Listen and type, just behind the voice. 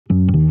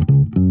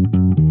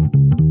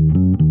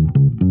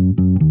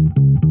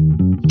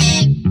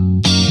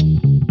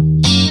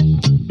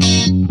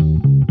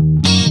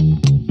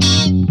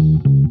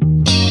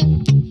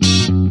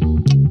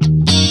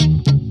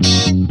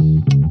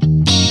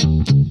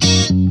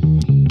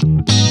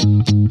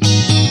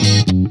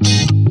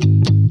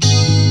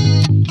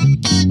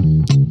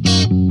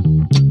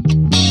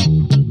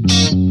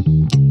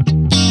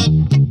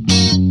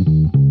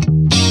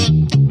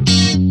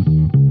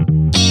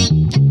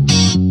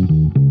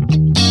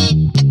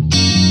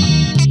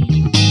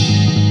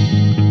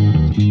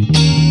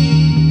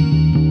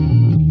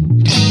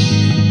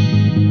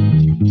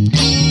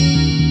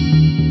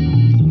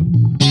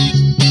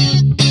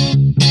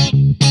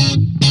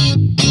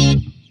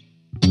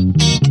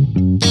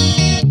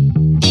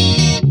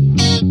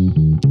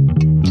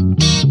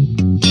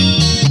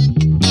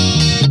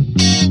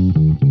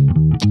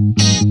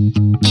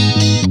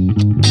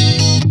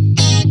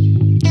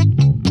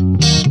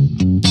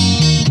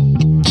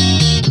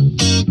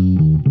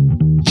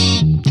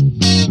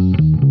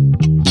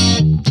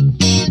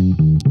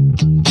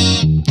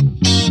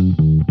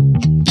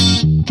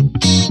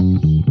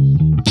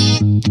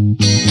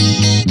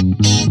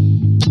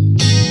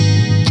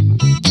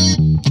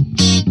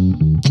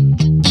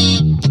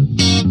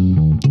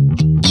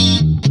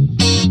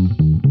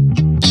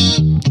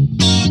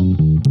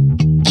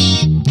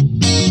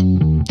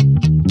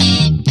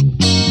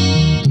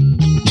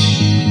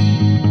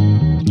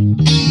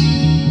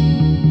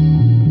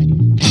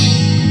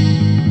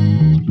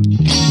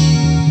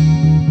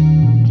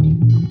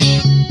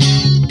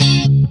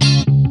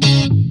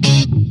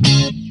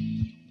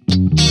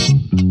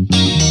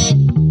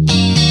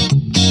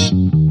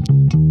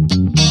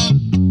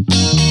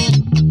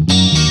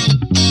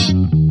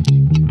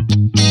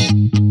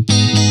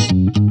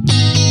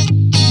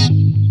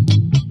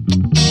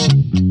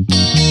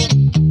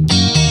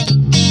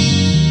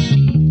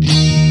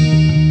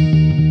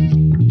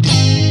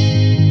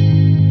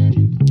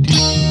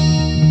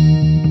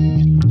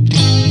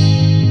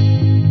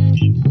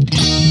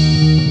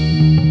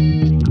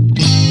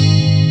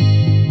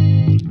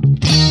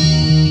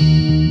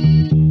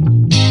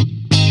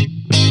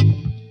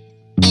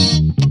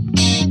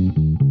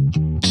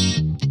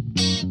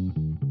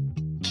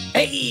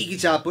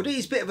guitar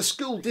buddies, bit of a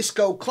school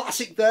disco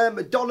classic there,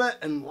 Madonna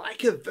and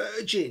Like a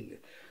Virgin.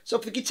 So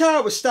for the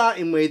guitar we're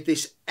starting with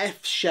this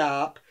F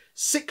sharp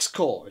 6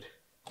 chord.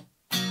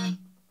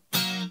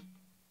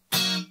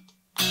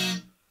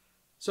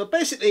 So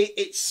basically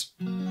it's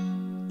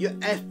your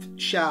F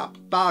sharp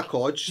bar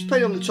chord, just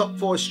playing on the top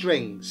 4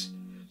 strings.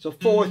 So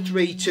 4,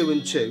 3, 2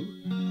 and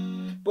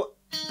 2. But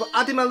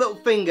adding my little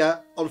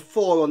finger on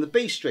 4 on the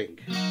B string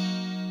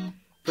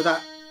for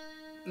that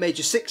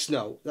major 6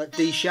 note, that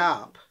D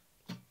sharp.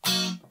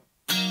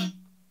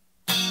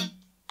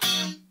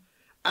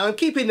 And I'm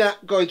keeping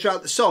that going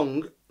throughout the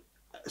song.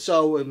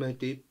 So it's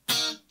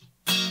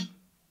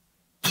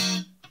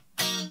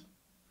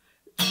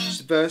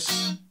the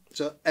verse.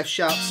 So F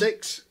sharp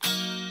 6.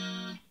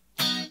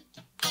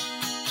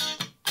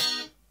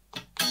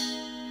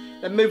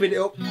 Then moving it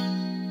up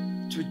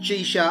to a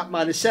G sharp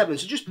minor 7.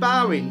 So just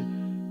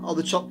barring all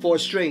the top 4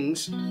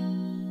 strings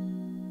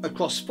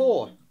across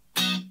 4.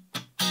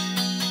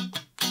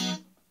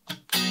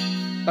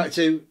 Back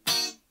to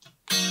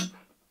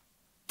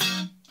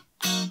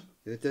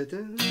just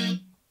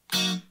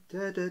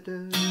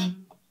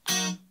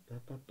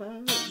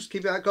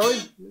keep that going.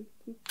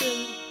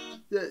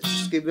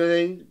 Just keep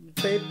going.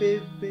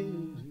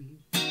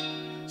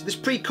 So this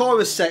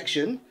pre-chorus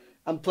section,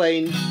 I'm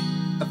playing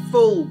a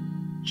full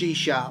G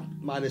sharp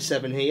minor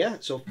 7 here.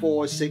 So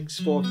 4, 6,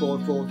 4, 4,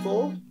 4,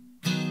 4.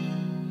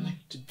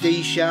 To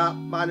D sharp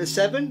minor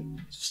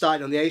 7.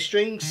 Starting on the A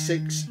string.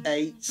 6,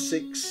 8,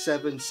 6,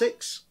 7,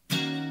 6.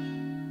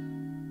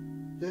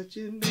 That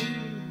you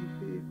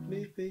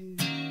make me.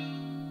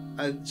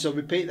 And so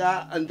repeat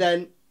that, and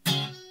then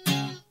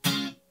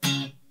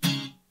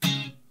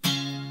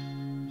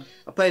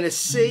I'm playing a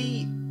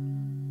C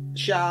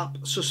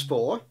sharp sus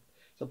 4.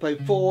 So I'm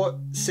playing 4,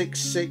 6,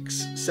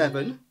 6,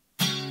 7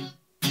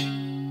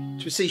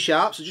 to a C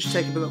sharp. So just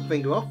taking my little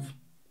finger off.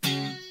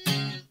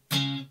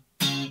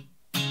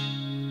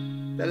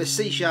 Then a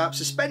C sharp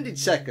suspended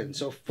second.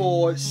 So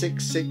 4,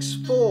 6, 6,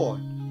 4,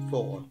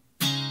 4.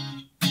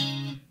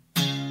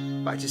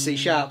 Back to C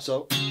sharp,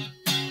 so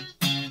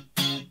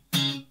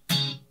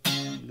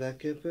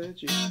like a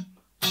virgin.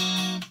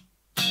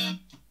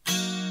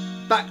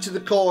 Back to the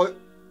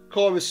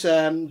chorus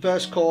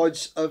verse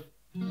chords of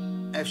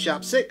F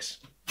sharp 6.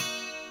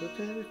 The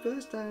very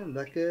first time,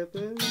 like a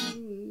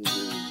virgin.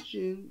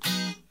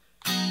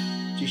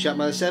 G sharp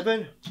minor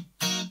 7.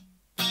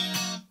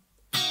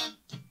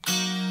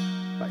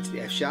 Back to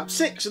the F sharp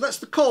 6. So that's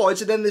the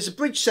chords, and then there's a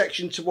bridge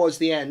section towards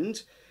the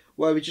end,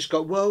 where we just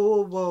got whoa,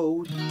 whoa,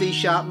 whoa, D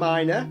sharp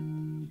minor.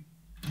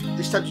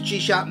 This time to G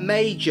sharp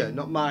major,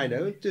 not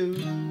minor. Do.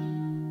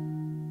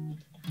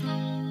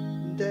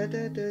 Da,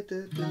 da, da,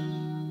 da, da.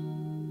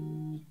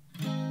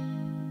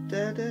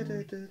 Da, da,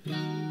 da, da, da.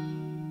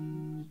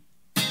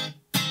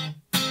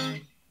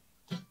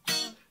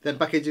 Then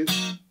back into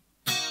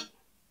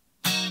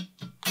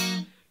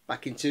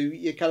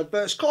your kind of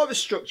verse chorus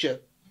structure.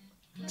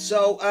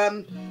 So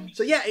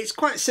yeah, it's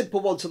quite a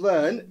simple one to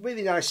learn.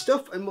 Really nice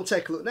stuff, and we'll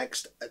take a look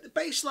next at the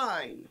bass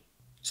line.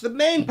 So the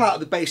main part of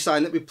the bass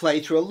line that we play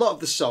through a lot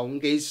of the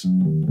song is,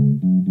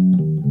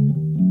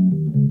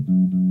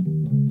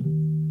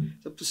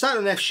 so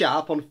starting on F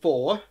sharp on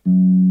 4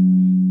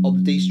 on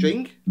the D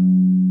string,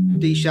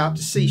 D sharp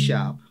to C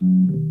sharp,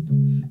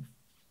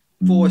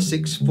 4,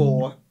 6,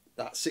 4,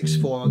 that's 6,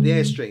 4 on the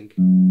A string,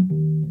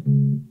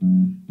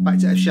 back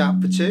to F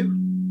sharp for 2.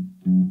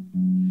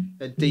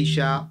 And D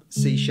sharp,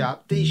 C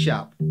sharp, D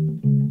sharp.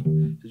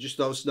 So just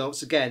those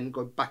notes again,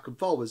 going back and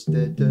forwards.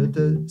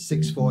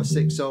 6, 4,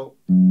 6. So,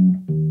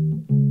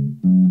 and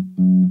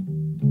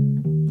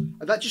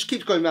that just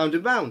keeps going round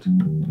and round.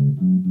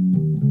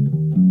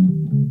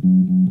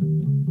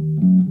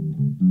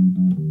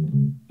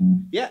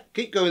 Yeah,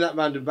 keep going that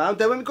round and round.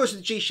 Then when we go to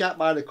the G sharp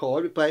minor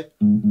chord, we play.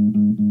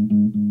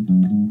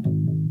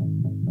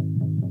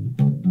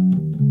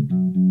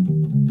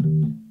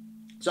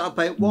 So I'll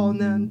play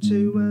 1 and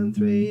 2 and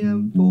 3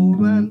 and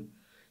 4 and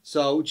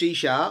so G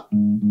sharp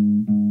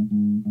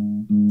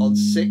on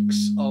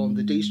 6 on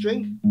the D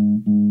string,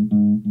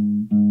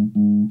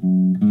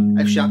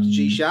 F sharp to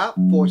G sharp,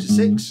 4 to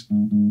 6,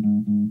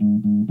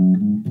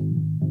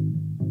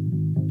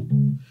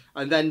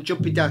 and then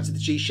jumping down to the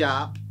G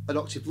sharp an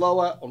octave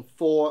lower on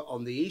 4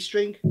 on the E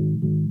string,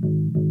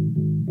 and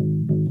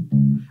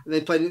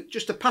then playing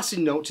just a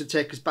passing note to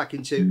take us back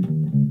into.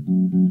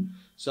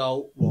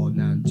 So 1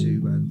 and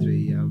 2 and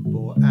 3 and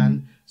 4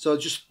 and so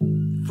just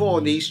 4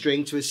 on the E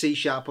string to a C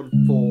sharp on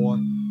 4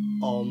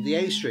 on the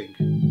A string.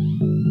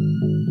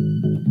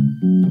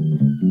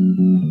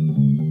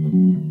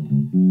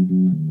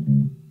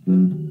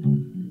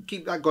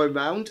 Keep that going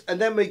round, and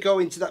then we go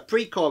into that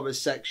pre-chorus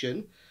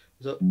section.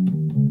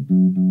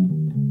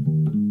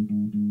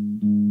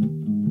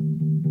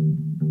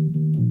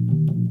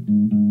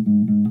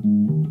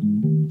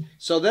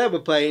 So there we're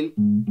playing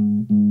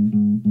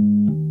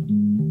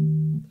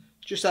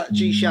just that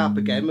G sharp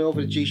again, we're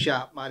over the G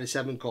sharp minor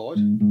 7 chord.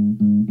 And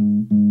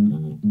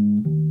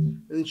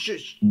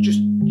just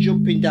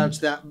jumping down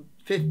to that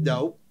 5th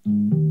note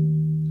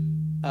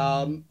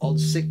on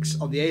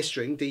 6 on the A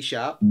string, D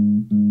sharp.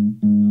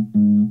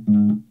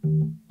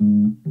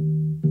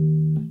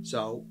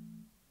 So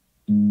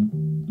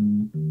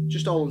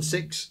just all on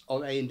 6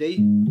 on A and D.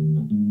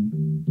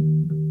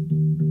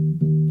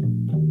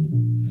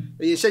 And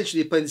you're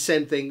essentially playing the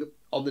same thing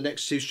on the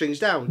next 2 strings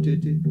down.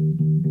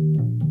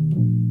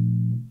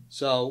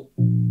 So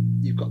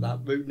you've got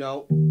that root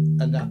note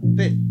and that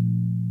 5th.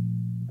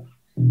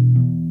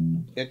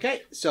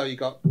 Okay, so you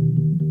got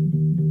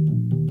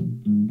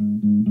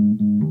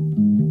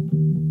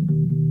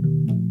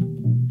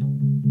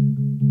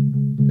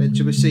then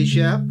to a C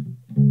sharp, and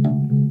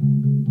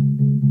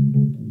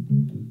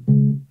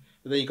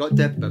then you got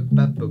da ba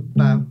ba ba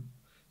ba.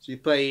 So you're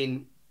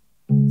playing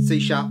C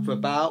sharp for a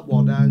bar,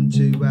 1 and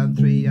 2 and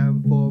 3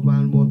 and 4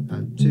 and 1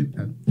 and 2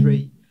 and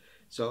 3.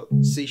 So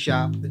C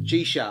sharp and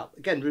G sharp,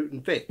 again root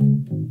and 5th.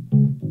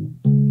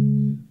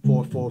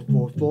 4 4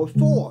 4 4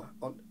 4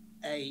 on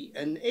A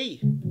and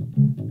E.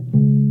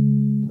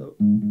 So,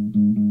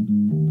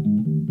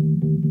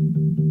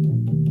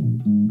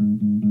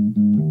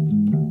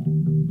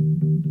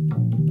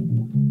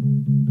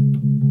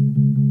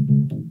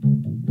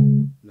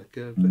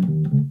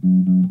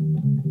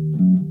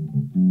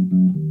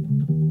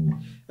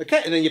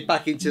 okay, and then you're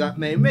back into that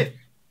main riff.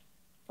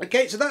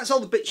 Okay, so that's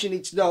all the bits you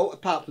need to know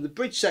apart from the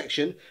bridge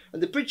section,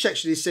 and the bridge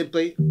section is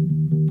simply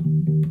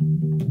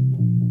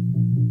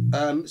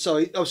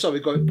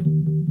go.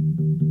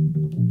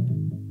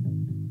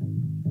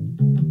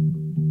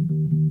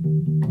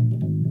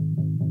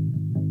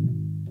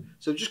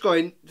 So just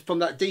going from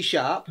that D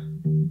sharp,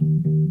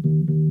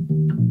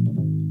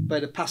 play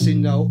the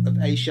passing note of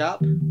A sharp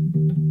to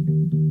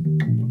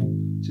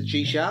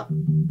G sharp.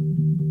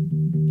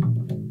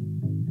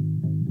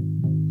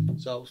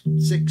 So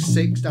 6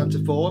 6 down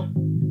to 4.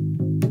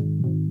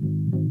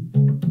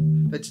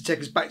 Then to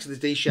take us back to the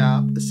D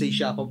sharp, the C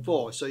sharp on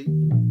 4. So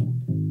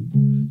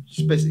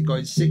just basically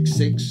going 6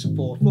 6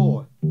 4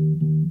 4.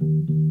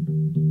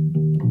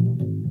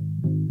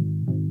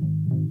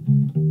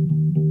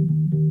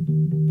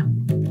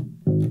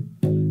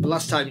 The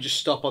last time you just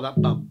stop on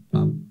that bum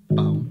bum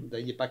bum.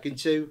 Then you're back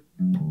into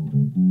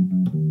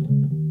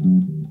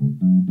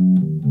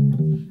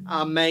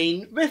our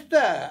main riff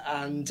there,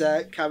 and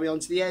carry on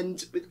to the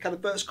end with kind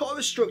of first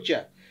chorus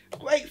structure.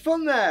 Great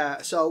fun there.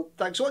 So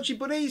thanks for watching,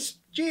 buddies.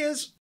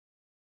 Cheers.